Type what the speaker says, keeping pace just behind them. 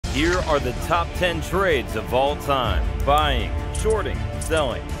Here are the top 10 trades of all time. Buying, shorting,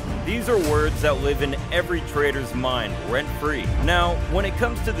 selling. These are words that live in every trader's mind rent-free. Now, when it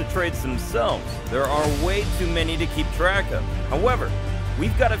comes to the trades themselves, there are way too many to keep track of. However,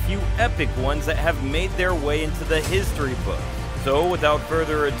 we've got a few epic ones that have made their way into the history books. So without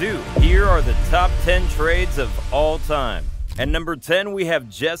further ado, here are the top 10 trades of all time. At number 10, we have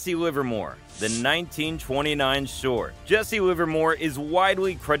Jesse Livermore, the 1929 short. Jesse Livermore is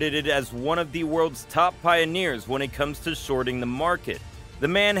widely credited as one of the world's top pioneers when it comes to shorting the market. The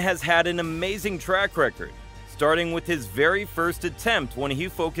man has had an amazing track record, starting with his very first attempt when he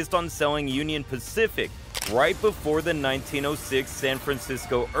focused on selling Union Pacific right before the 1906 San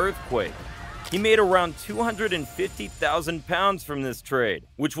Francisco earthquake. He made around 250,000 pounds from this trade,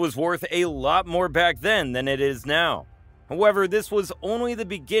 which was worth a lot more back then than it is now. However, this was only the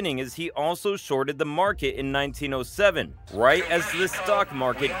beginning, as he also shorted the market in 1907, right as the stock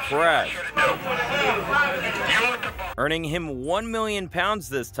market crashed, earning him 1 million pounds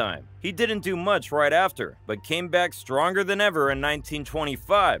this time. He didn't do much right after, but came back stronger than ever in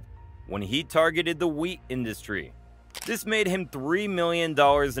 1925, when he targeted the wheat industry. This made him $3 million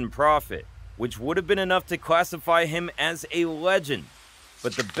in profit, which would have been enough to classify him as a legend.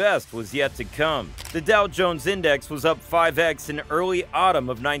 But the best was yet to come. The Dow Jones Index was up 5x in early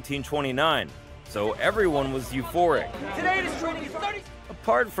autumn of 1929, so everyone was euphoric. Today it is trading 30.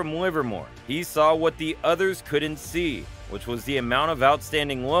 Apart from Livermore, he saw what the others couldn't see, which was the amount of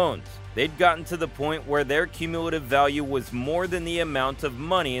outstanding loans. They'd gotten to the point where their cumulative value was more than the amount of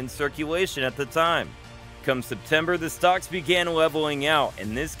money in circulation at the time. Come September, the stocks began leveling out,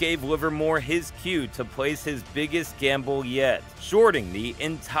 and this gave Livermore his cue to place his biggest gamble yet, shorting the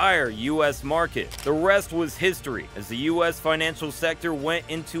entire U.S. market. The rest was history, as the U.S. financial sector went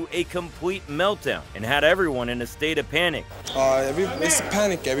into a complete meltdown and had everyone in a state of panic. It's a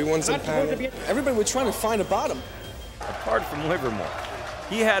panic. Everyone's in panic. Everybody was trying to find a bottom. Apart from Livermore,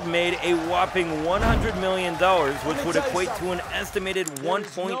 he had made a whopping $100 million, which would equate to an estimated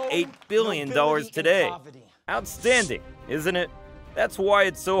 $1.8 billion today. Outstanding, isn't it? That's why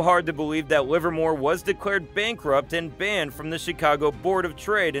it's so hard to believe that Livermore was declared bankrupt and banned from the Chicago Board of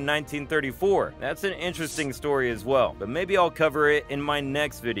Trade in 1934. That's an interesting story as well, but maybe I'll cover it in my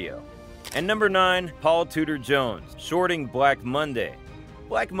next video. And number 9, Paul Tudor Jones, shorting Black Monday.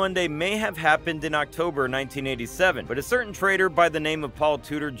 Black Monday may have happened in October 1987, but a certain trader by the name of Paul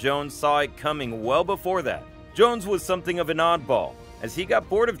Tudor Jones saw it coming well before that. Jones was something of an oddball, as he got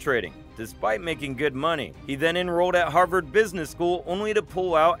bored of trading, despite making good money. He then enrolled at Harvard Business School, only to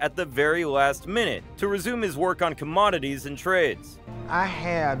pull out at the very last minute to resume his work on commodities and trades. I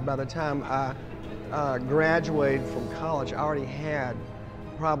had, by the time I graduated from college, I already had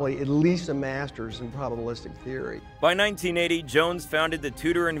probably at least a master's in probabilistic theory. By 1980, Jones founded the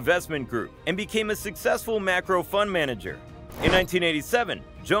Tudor Investment Group and became a successful macro fund manager. In 1987,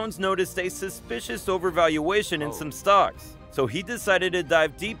 Jones noticed a suspicious overvaluation in some stocks, so he decided to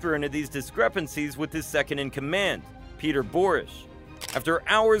dive deeper into these discrepancies with his second-in-command, Peter Borish. After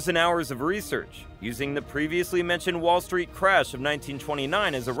hours and hours of research, using the previously mentioned Wall Street crash of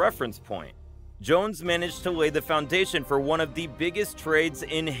 1929 as a reference point, Jones managed to lay the foundation for one of the biggest trades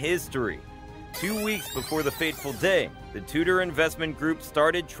in history. 2 weeks before the fateful day, the Tudor Investment Group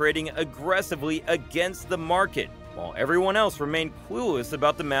started trading aggressively against the market, while everyone else remained clueless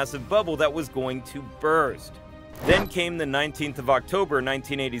about the massive bubble that was going to burst. Then came the 19th of October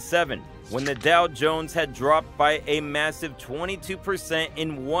 1987, when the Dow Jones had dropped by a massive 22%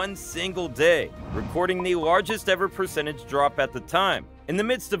 in one single day, recording the largest ever percentage drop at the time. In the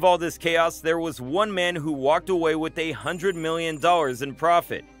midst of all this chaos, there was one man who walked away with $100 million in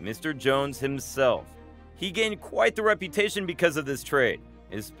profit, Mr. Jones himself. He gained quite the reputation because of this trade,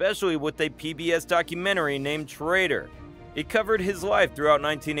 especially with a PBS documentary named Trader. It covered his life throughout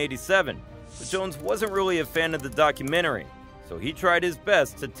 1987, but Jones wasn't really a fan of the documentary, so he tried his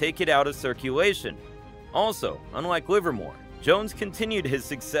best to take it out of circulation. Also, unlike Livermore, Jones continued his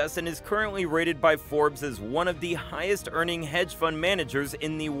success and is currently rated by Forbes as one of the highest earning hedge fund managers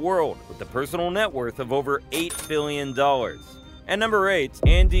in the world, with a personal net worth of over $8 billion. And number 8,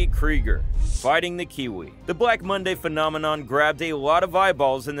 Andy Krieger, fighting the Kiwi. The Black Monday phenomenon grabbed a lot of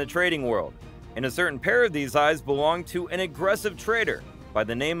eyeballs in the trading world, and a certain pair of these eyes belonged to an aggressive trader by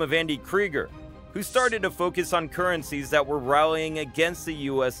the name of Andy Krieger, who started to focus on currencies that were rallying against the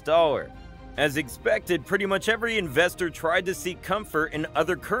US dollar. As expected, pretty much every investor tried to seek comfort in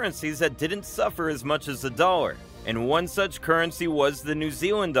other currencies that didn't suffer as much as the dollar, and one such currency was the New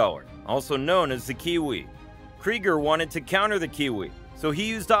Zealand dollar, also known as the Kiwi. Krieger wanted to counter the Kiwi, so he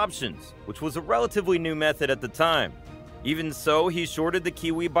used options, which was a relatively new method at the time. Even so, he shorted the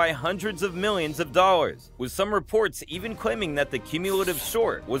Kiwi by hundreds of millions of dollars, with some reports even claiming that the cumulative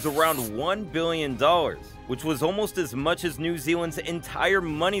short was around $1 billion, which was almost as much as New Zealand's entire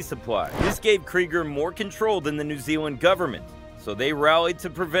money supply. This gave Krieger more control than the New Zealand government, so they rallied to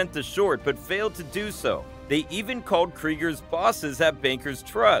prevent the short but failed to do so. They even called Krieger's bosses at Bankers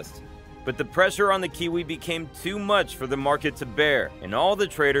Trust. But the pressure on the Kiwi became too much for the market to bear, and all the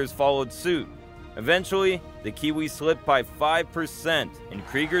traders followed suit. Eventually, the Kiwi slipped by 5%, and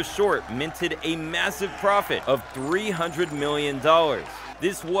Krieger's short minted a massive profit of $300 million.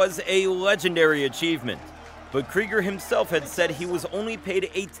 This was a legendary achievement, but Krieger himself had said he was only paid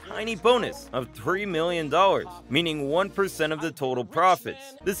a tiny bonus of $3 million, meaning 1% of the total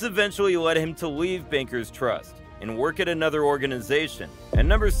profits. This eventually led him to leave Bankers Trust and work at another organization. At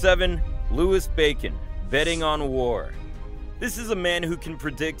number 7, Louis Bacon, betting on war. This is a man who can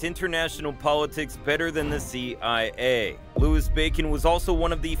predict international politics better than the CIA. Louis Bacon was also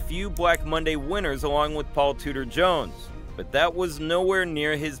one of the few Black Monday winners along with Paul Tudor Jones, but that was nowhere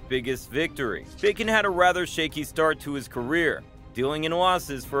near his biggest victory. Bacon had a rather shaky start to his career, dealing in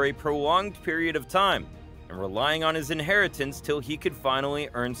losses for a prolonged period of time and relying on his inheritance till he could finally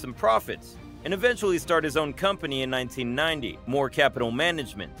earn some profits, and eventually start his own company in 1990, More Capital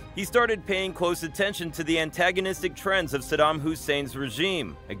Management. He started paying close attention to the antagonistic trends of Saddam Hussein's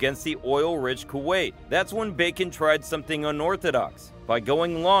regime against the oil-rich Kuwait. That's when Bacon tried something unorthodox by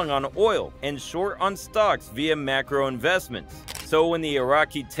going long on oil and short on stocks via macro investments. So when the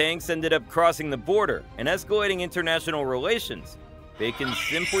Iraqi tanks ended up crossing the border and escalating international relations, Bacon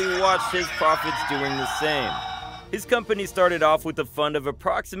simply watched his profits doing the same. His company started off with a fund of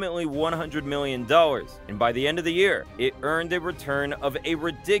approximately $100 million, and by the end of the year, it earned a return of a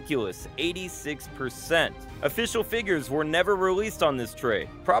ridiculous 86%. Official figures were never released on this trade,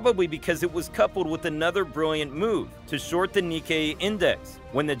 probably because it was coupled with another brilliant move to short the Nikkei index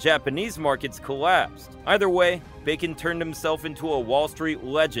when the Japanese markets collapsed. Either way, Bacon turned himself into a Wall Street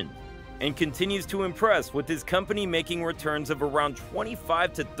legend and continues to impress with his company making returns of around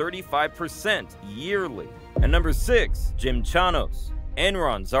 25 to 35% yearly. At number 6, Jim Chanos,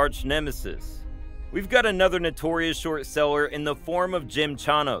 Enron's arch nemesis. We've got another notorious short seller in the form of Jim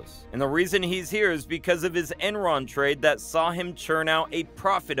Chanos, and the reason he's here is because of his Enron trade that saw him churn out a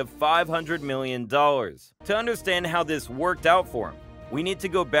profit of $500 million. To understand how this worked out for him, we need to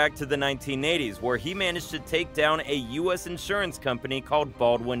go back to the 1980s, where he managed to take down a U.S. insurance company called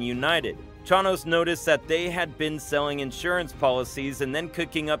Baldwin United. Chanos noticed that they had been selling insurance policies and then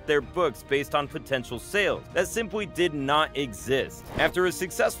cooking up their books based on potential sales that simply did not exist. After a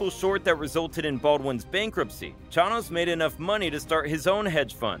successful short that resulted in Baldwin's bankruptcy, Chanos made enough money to start his own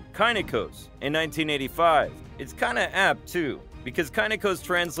hedge fund, Kynikos, in 1985. It's kinda apt too, because Kynikos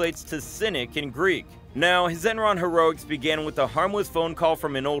translates to cynic in Greek. Now, his Enron heroics began with a harmless phone call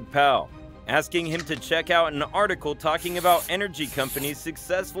from an old pal, asking him to check out an article talking about energy companies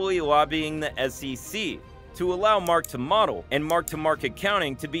successfully lobbying the SEC to allow mark-to-model and mark-to-market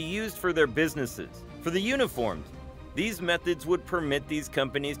accounting to be used for their businesses. For the uniformed, these methods would permit these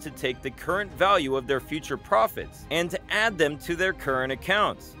companies to take the current value of their future profits and to add them to their current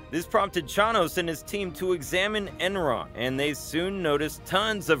accounts. This prompted Chanos and his team to examine Enron, and they soon noticed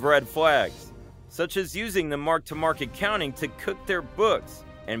tons of red flags, such as using the mark-to-market accounting to cook their books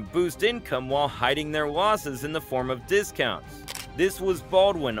and boost income while hiding their losses in the form of discounts. This was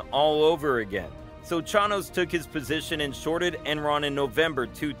Baldwin all over again. So Chanos took his position and shorted Enron in November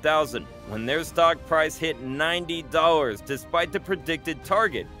 2000, when their stock price hit $90 despite the predicted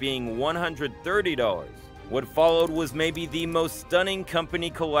target being $130. What followed was maybe the most stunning company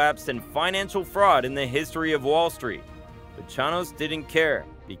collapse and financial fraud in the history of Wall Street. But Chanos didn't care,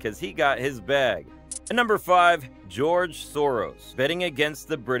 because he got his bag. At number 5, George Soros, betting against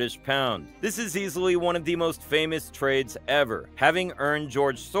the British pound. This is easily one of the most famous trades ever, having earned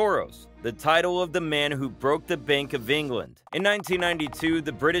George Soros the title of the man who broke the Bank of England. In 1992,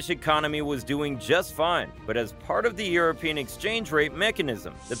 the British economy was doing just fine, but as part of the European exchange rate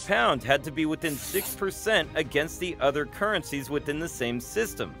mechanism, the pound had to be within 6% against the other currencies within the same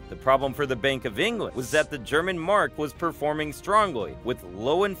system. The problem for the Bank of England was that the German mark was performing strongly with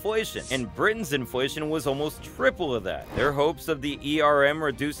low inflation, and Britain's inflation was almost triple of that. Their hopes of the ERM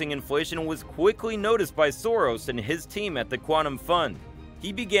reducing inflation was quickly noticed by Soros and his team at the Quantum Fund.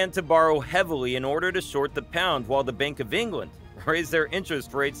 He began to borrow heavily in order to short the pound, while the Bank of England raised their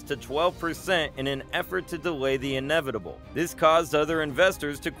interest rates to 12% in an effort to delay the inevitable. This caused other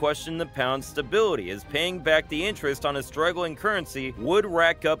investors to question the pound's stability, as paying back the interest on a struggling currency would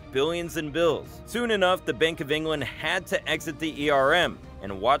rack up billions in bills. Soon enough, the Bank of England had to exit the ERM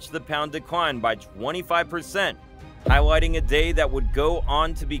and watch the pound decline by 25%, highlighting a day that would go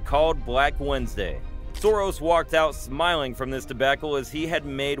on to be called Black Wednesday. Soros walked out smiling from this debacle as he had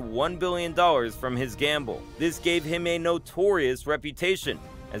made $1 billion from his gamble. This gave him a notorious reputation,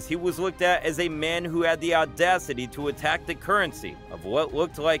 as he was looked at as a man who had the audacity to attack the currency of what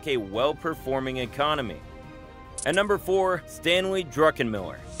looked like a well-performing economy. At number 4, Stanley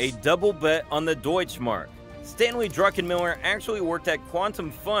Druckenmiller, a double bet on the Deutschmark. Stanley Druckenmiller actually worked at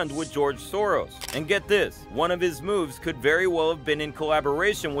Quantum Fund with George Soros. And get this, one of his moves could very well have been in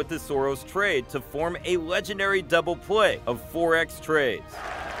collaboration with the Soros trade to form a legendary double play of Forex trades.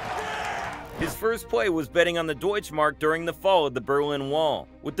 His first play was betting on the Deutschmark during the fall of the Berlin Wall.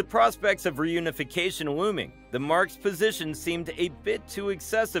 With the prospects of reunification looming, the mark's position seemed a bit too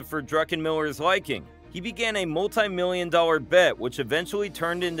excessive for Druckenmiller's liking. He began a multi-million-dollar bet which eventually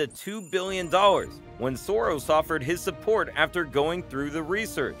turned into $2 billion when Soros offered his support after going through the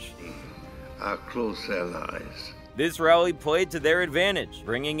research. Our close allies. This rally played to their advantage,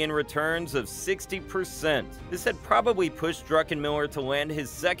 bringing in returns of 60%. This had probably pushed Druckenmiller to land his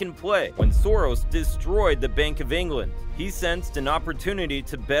second play when Soros destroyed the Bank of England. He sensed an opportunity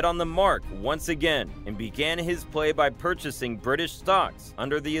to bet on the mark once again and began his play by purchasing British stocks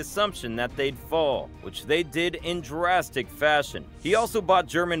under the assumption that they'd fall, which they did in drastic fashion. He also bought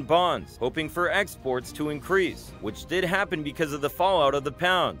German bonds, hoping for exports to increase, which did happen because of the fallout of the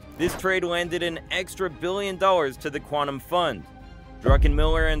pound. This trade landed an extra $1 billion to the Quantum Fund.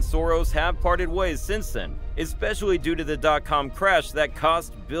 Druckenmiller and Soros have parted ways since then, especially due to the dot-com crash that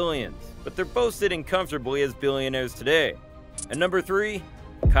cost billions. But they're both sitting comfortably as billionaires today. At number 3,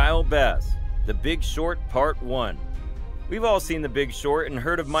 Kyle Bass, The Big Short Part 1. We've all seen The Big Short and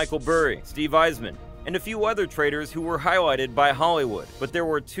heard of Michael Burry, Steve Eisman, and a few other traders who were highlighted by Hollywood. But there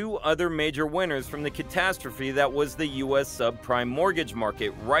were two other major winners from the catastrophe that was the US subprime mortgage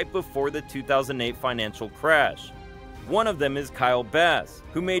market right before the 2008 financial crash. One of them is Kyle Bass,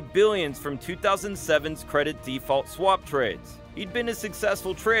 who made billions from 2007's credit default swap trades. He'd been a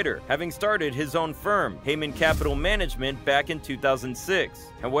successful trader, having started his own firm, Heyman Capital Management, back in 2006.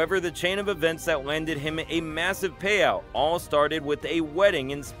 However, the chain of events that landed him a massive payout all started with a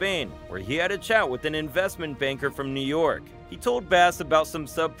wedding in Spain, where he had a chat with an investment banker from New York. He told Bass about some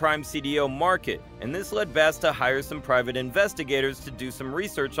subprime CDO market, and this led Bass to hire some private investigators to do some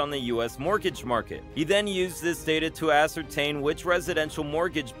research on the US mortgage market. He then used this data to ascertain which residential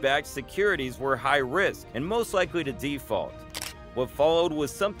mortgage-backed securities were high risk and most likely to default. What followed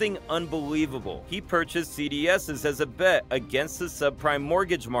was something unbelievable. He purchased CDSs as a bet against the subprime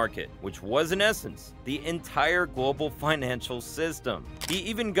mortgage market, which was in essence the entire global financial system. He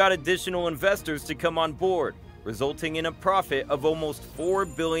even got additional investors to come on board, resulting in a profit of almost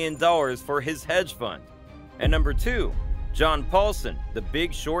 $4 billion for his hedge fund. At number 2, John Paulson, The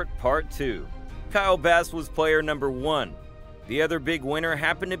Big Short Part 2. Kyle Bass was player number 1. The other big winner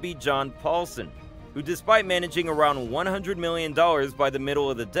happened to be John Paulson, who, despite managing around $100 million by the middle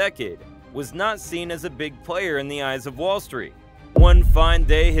of the decade, was not seen as a big player in the eyes of Wall Street. One fine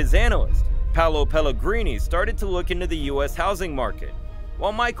day, his analyst, Paolo Pellegrini, started to look into the US housing market.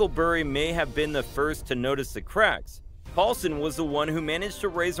 While Michael Burry may have been the first to notice the cracks, Paulson was the one who managed to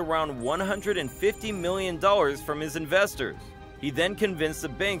raise around $150 million from his investors. He then convinced the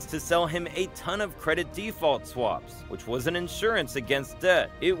banks to sell him a ton of credit default swaps, which was an insurance against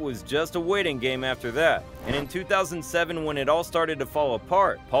debt. It was just a waiting game after that. And in 2007, when it all started to fall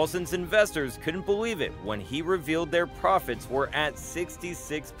apart, Paulson's investors couldn't believe it when he revealed their profits were at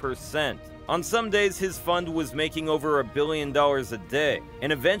 66%. On some days, his fund was making over $1 billion a day,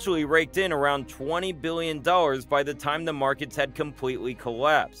 and eventually raked in around $20 billion by the time the markets had completely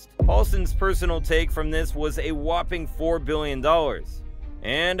collapsed. Paulson's personal take from this was a whopping $4 billion.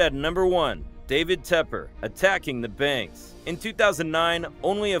 And at number 1, David Tepper, Attacking the Banks. In 2009,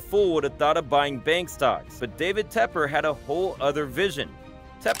 only a fool would have thought of buying bank stocks, but David Tepper had a whole other vision.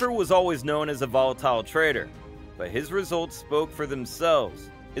 Tepper was always known as a volatile trader, but his results spoke for themselves,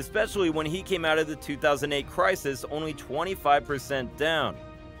 especially when he came out of the 2008 crisis only 25% down.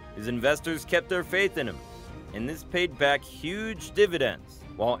 His investors kept their faith in him, and this paid back huge dividends.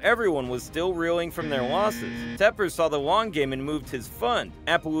 While everyone was still reeling from their losses, Tepper saw the long game and moved his fund,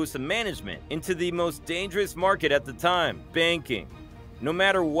 Appaloosa Management, into the most dangerous market at the time, banking. No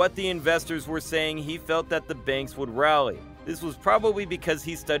matter what the investors were saying, he felt that the banks would rally. This was probably because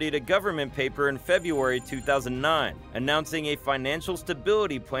he studied a government paper in February 2009, announcing a financial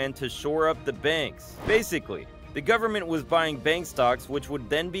stability plan to shore up the banks. Basically, the government was buying bank stocks which would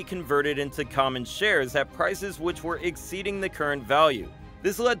then be converted into common shares at prices which were exceeding the current value.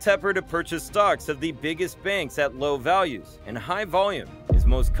 This led Tepper to purchase stocks of the biggest banks at low values and high volume. His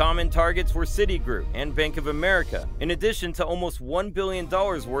most common targets were Citigroup and Bank of America, in addition to almost $1 billion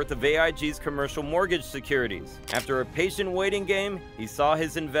worth of AIG's commercial mortgage securities. After a patient waiting game, he saw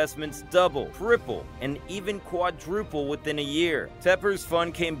his investments double, triple, and even quadruple within a year. Tepper's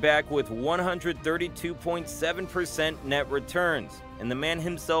fund came back with 132.7% net returns, and the man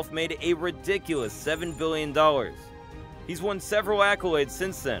himself made a ridiculous $7 billion. He's won several accolades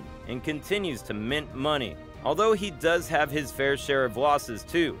since then and continues to mint money, although he does have his fair share of losses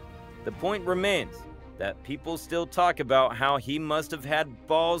too. The point remains that people still talk about how he must have had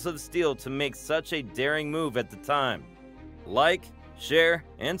balls of steel to make such a daring move at the time. Like, share,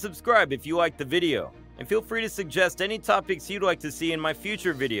 and subscribe if you liked the video, and feel free to suggest any topics you'd like to see in my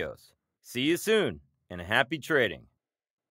future videos. See you soon, and happy trading!